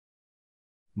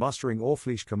Mastering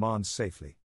off-leash commands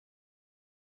safely.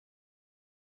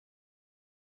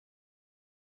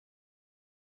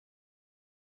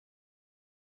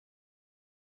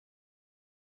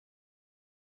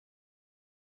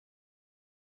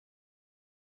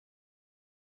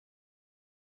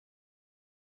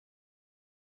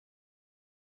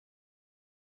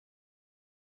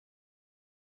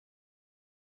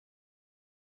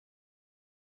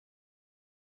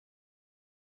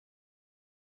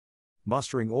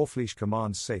 Mastering off-leash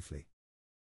commands safely.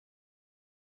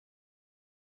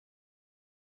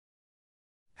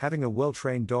 Having a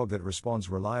well-trained dog that responds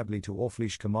reliably to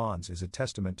off-leash commands is a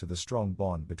testament to the strong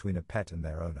bond between a pet and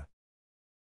their owner.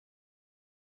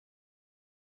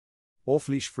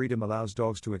 Off-leash freedom allows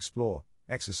dogs to explore,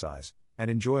 exercise,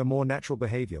 and enjoy a more natural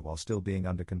behavior while still being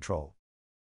under control.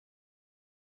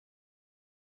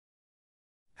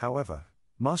 However,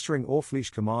 mastering off-leash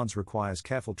commands requires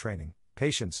careful training,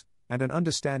 patience, and an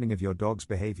understanding of your dog's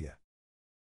behavior.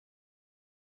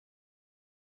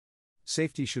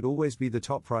 Safety should always be the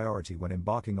top priority when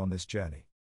embarking on this journey.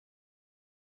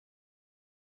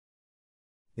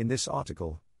 In this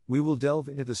article, we will delve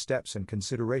into the steps and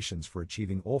considerations for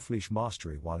achieving off-leash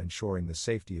mastery while ensuring the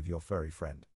safety of your furry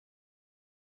friend.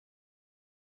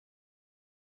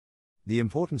 The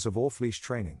importance of off-leash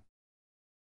training.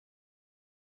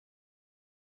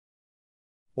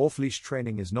 Off-leash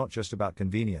training is not just about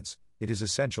convenience, it is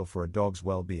essential for a dog's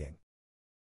well-being.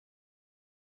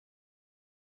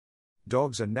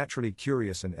 Dogs are naturally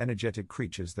curious and energetic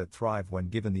creatures that thrive when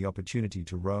given the opportunity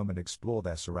to roam and explore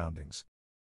their surroundings.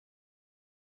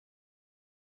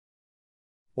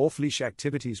 Off-leash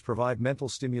activities provide mental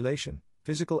stimulation,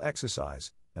 physical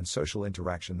exercise, and social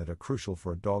interaction that are crucial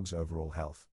for a dog's overall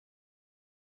health.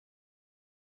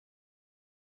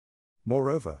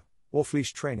 Moreover,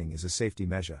 off-leash training is a safety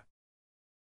measure.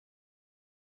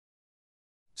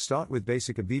 Start with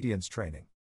basic obedience training.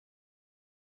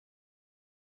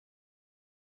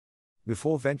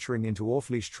 Before venturing into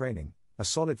off-leash training, a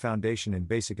solid foundation in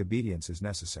basic obedience is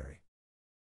necessary.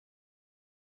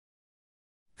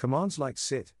 Commands like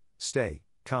sit, stay,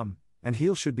 come, and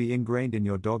heel should be ingrained in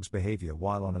your dog's behavior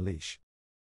while on a leash.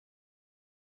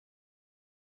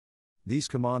 These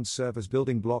commands serve as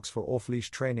building blocks for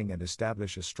off-leash training and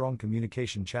establish a strong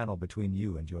communication channel between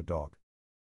you and your dog.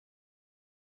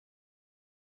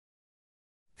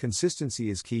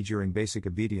 Consistency is key during basic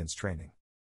obedience training.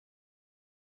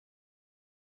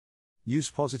 Use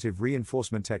positive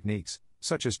reinforcement techniques,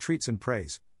 such as treats and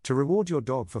praise, to reward your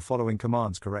dog for following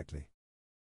commands correctly.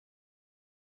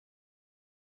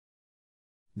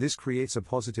 This creates a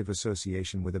positive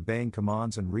association with obeying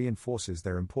commands and reinforces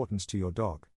their importance to your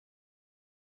dog.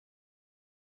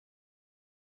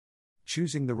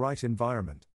 Choosing the right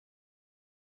environment.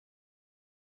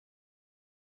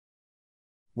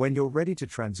 When you're ready to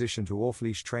transition to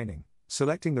off-leash training,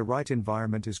 selecting the right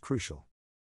environment is crucial.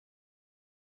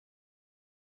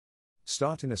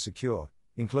 Start in a secure,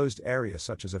 enclosed area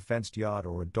such as a fenced yard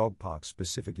or a dog park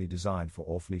specifically designed for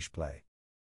off-leash play.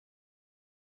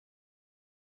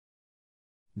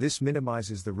 This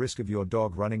minimizes the risk of your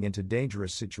dog running into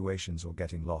dangerous situations or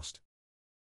getting lost.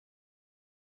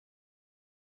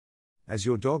 As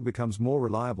your dog becomes more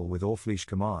reliable with off-leash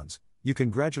commands, you can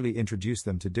gradually introduce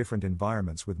them to different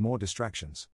environments with more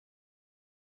distractions.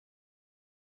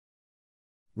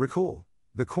 Recall,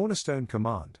 the cornerstone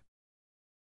command.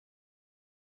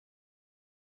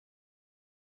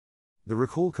 The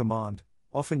recall command,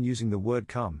 often using the word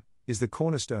come, is the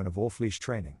cornerstone of off-leash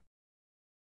training.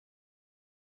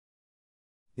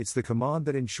 It's the command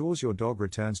that ensures your dog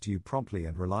returns to you promptly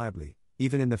and reliably,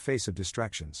 even in the face of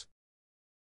distractions.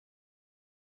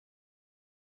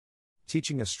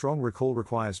 Teaching a strong recall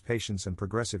requires patience and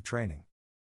progressive training.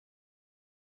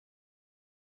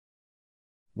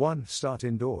 1. Start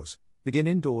indoors. Begin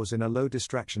indoors in a low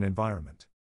distraction environment.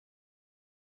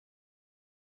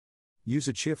 Use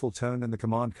a cheerful tone and the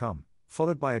command come,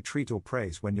 followed by a treat or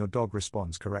praise when your dog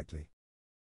responds correctly.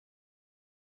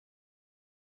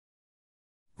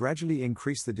 Gradually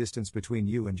increase the distance between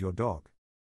you and your dog.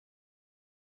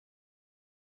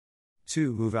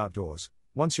 2. Move outdoors.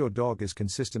 Once your dog is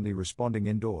consistently responding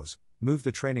indoors, move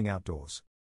the training outdoors.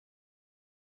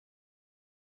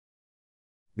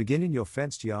 Begin in your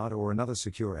fenced yard or another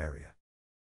secure area.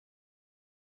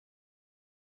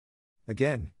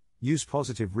 Again, use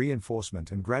positive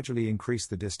reinforcement and gradually increase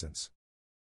the distance.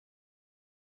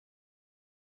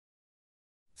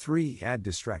 3. Add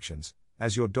distractions.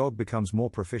 As your dog becomes more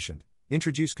proficient,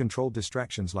 introduce controlled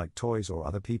distractions like toys or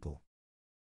other people.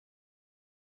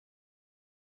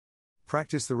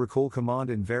 Practice the recall command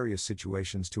in various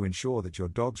situations to ensure that your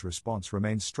dog's response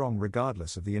remains strong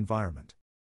regardless of the environment.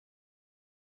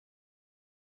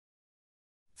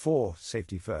 4.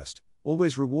 Safety first.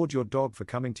 Always reward your dog for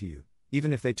coming to you,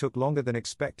 even if they took longer than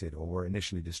expected or were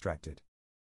initially distracted.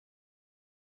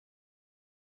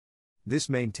 This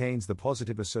maintains the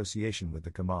positive association with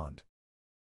the command.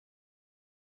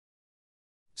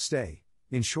 Stay.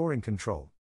 Ensuring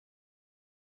control.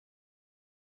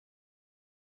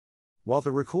 While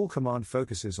the recall command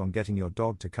focuses on getting your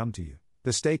dog to come to you,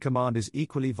 the stay command is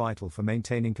equally vital for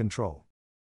maintaining control.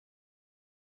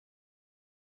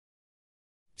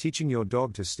 Teaching your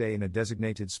dog to stay in a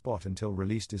designated spot until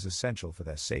released is essential for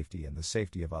their safety and the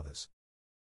safety of others.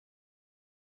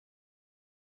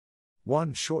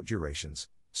 1. Short durations.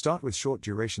 Start with short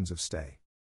durations of stay.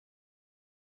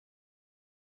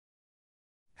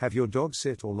 Have your dog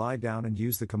sit or lie down and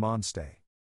use the command stay.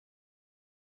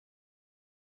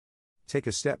 Take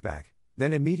a step back,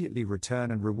 then immediately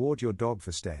return and reward your dog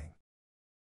for staying.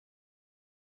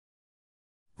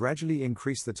 Gradually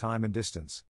increase the time and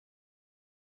distance.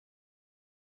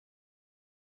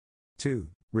 2.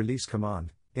 Release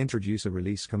command. Introduce a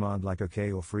release command like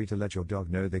OK or free to let your dog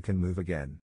know they can move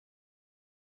again.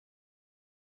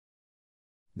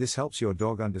 This helps your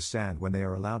dog understand when they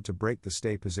are allowed to break the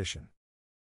stay position.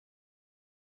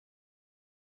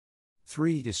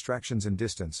 3. Distractions and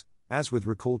distance. As with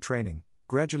recall training,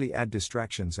 gradually add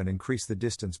distractions and increase the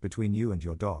distance between you and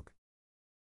your dog.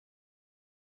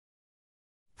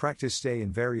 Practice stay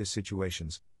in various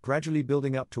situations, gradually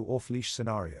building up to off-leash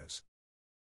scenarios.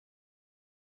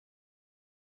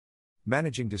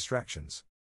 Managing distractions.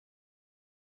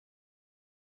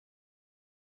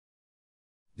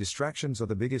 Distractions are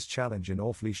the biggest challenge in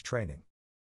off-leash training.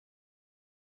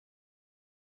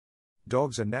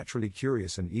 Dogs are naturally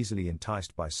curious and easily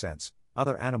enticed by scents,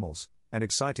 other animals, and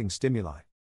exciting stimuli.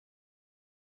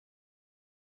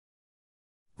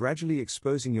 Gradually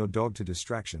exposing your dog to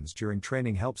distractions during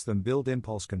training helps them build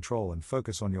impulse control and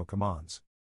focus on your commands.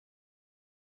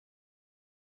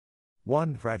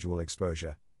 1. Gradual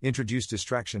exposure. Introduce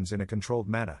distractions in a controlled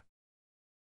manner.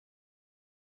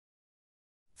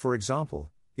 For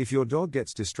example, if your dog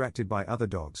gets distracted by other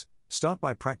dogs, start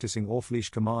by practicing off-leash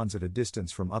commands at a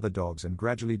distance from other dogs and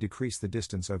gradually decrease the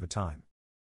distance over time.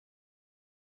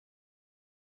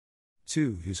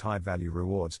 2. Use high-value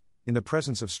rewards. In the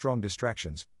presence of strong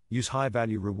distractions, use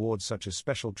high-value rewards such as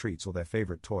special treats or their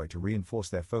favorite toy to reinforce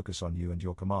their focus on you and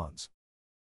your commands.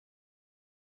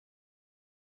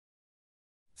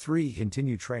 3.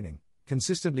 Continue training.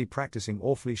 Consistently practicing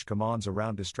off-leash commands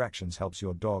around distractions helps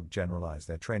your dog generalize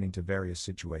their training to various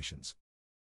situations.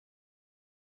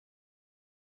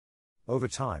 Over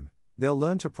time, they'll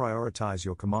learn to prioritize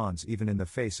your commands even in the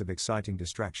face of exciting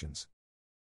distractions.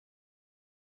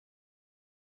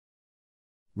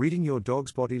 Reading your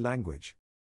dog's body language.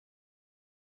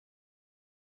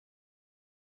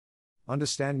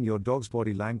 Understanding your dog's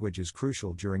body language is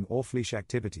crucial during off-leash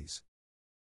activities.